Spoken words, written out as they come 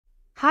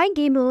Hi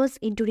gamers,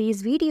 in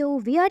today's video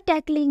we are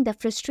tackling the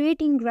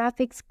frustrating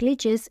graphics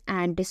glitches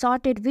and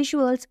distorted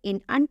visuals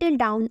in Until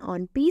Dawn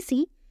on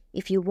PC.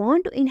 If you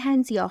want to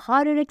enhance your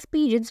horror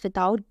experience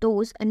without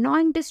those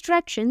annoying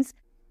distractions,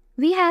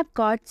 we have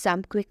got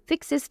some quick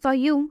fixes for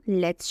you.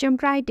 Let's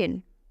jump right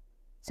in.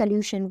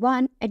 Solution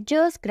 1.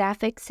 Adjust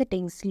graphics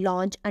settings.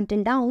 Launch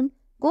Until Dawn.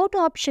 Go to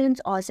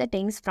Options or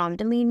Settings from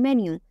the main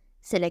menu.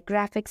 Select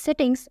Graphics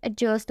Settings.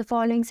 Adjust the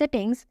following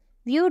settings.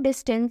 View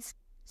distance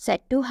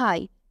set to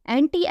high.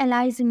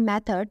 Anti-aliasing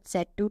method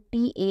set to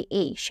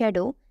TAA,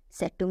 shadow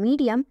set to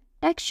medium,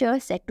 texture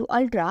set to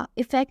ultra,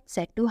 effect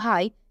set to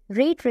high,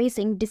 ray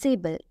tracing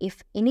disable.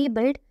 If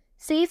enabled,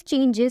 save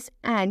changes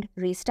and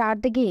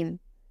restart the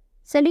game.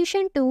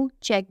 Solution 2.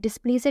 Check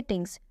display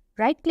settings.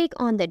 Right-click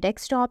on the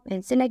desktop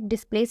and select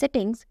display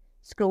settings.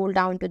 Scroll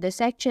down to the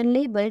section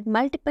labeled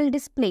multiple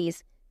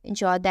displays.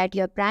 Ensure that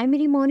your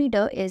primary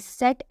monitor is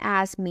set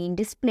as main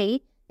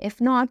display. If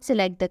not,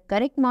 select the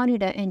correct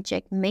monitor and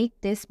check Make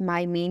this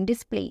my main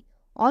display.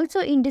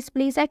 Also in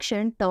display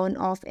section, turn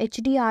off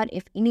HDR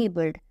if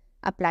enabled.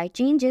 Apply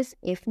changes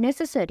if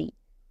necessary.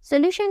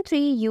 Solution 3.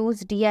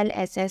 Use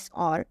DLSS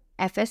or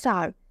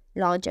FSR.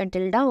 Launch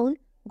Until Dawn.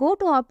 Go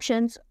to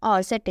Options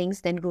or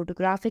Settings, then go to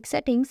Graphics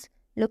Settings.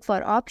 Look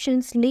for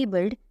options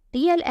labeled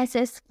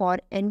DLSS for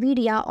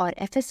NVIDIA or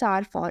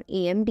FSR for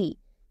AMD.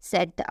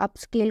 Set the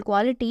upscale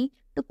quality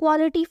to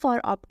quality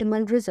for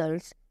optimal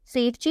results.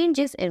 Save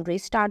changes and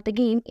restart the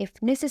game if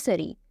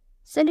necessary.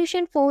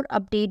 Solution 4.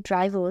 Update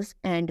drivers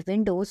and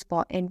Windows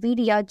for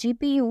NVIDIA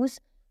GPUs.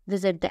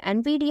 Visit the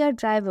NVIDIA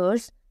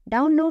drivers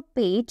download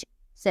page.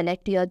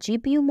 Select your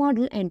GPU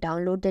model and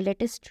download the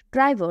latest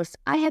drivers.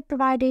 I have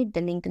provided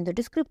the link in the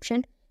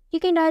description.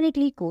 You can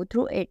directly go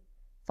through it.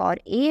 For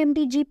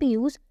AMD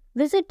GPUs,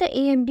 visit the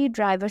AMD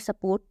driver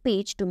support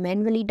page to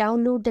manually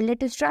download the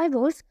latest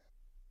drivers.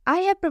 I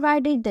have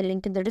provided the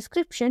link in the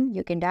description.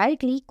 You can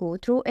directly go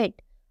through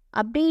it.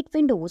 Update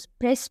Windows.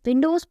 Press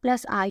Windows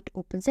plus I to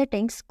open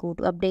settings. Go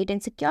to Update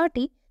and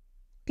Security.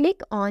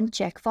 Click on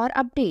Check for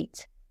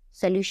updates.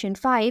 Solution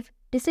 5.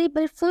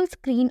 Disable full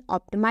screen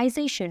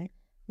optimization.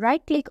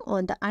 Right-click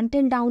on the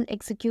Until Dawn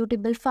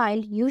executable file,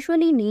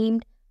 usually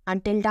named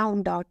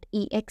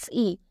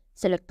untildawn.exe.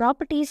 Select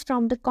Properties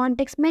from the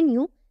context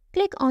menu.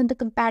 Click on the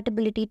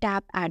Compatibility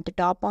tab at the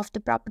top of the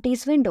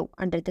Properties window.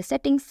 Under the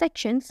Settings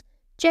sections,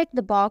 check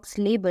the box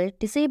labeled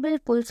Disable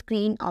Full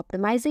Screen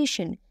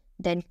Optimization.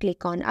 Then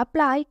click on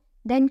Apply.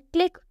 Then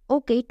click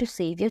OK to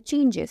save your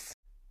changes.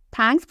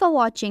 Thanks for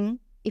watching.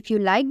 If you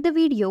liked the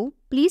video,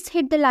 please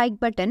hit the like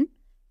button.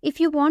 If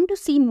you want to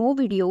see more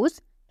videos,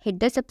 hit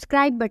the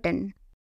subscribe button.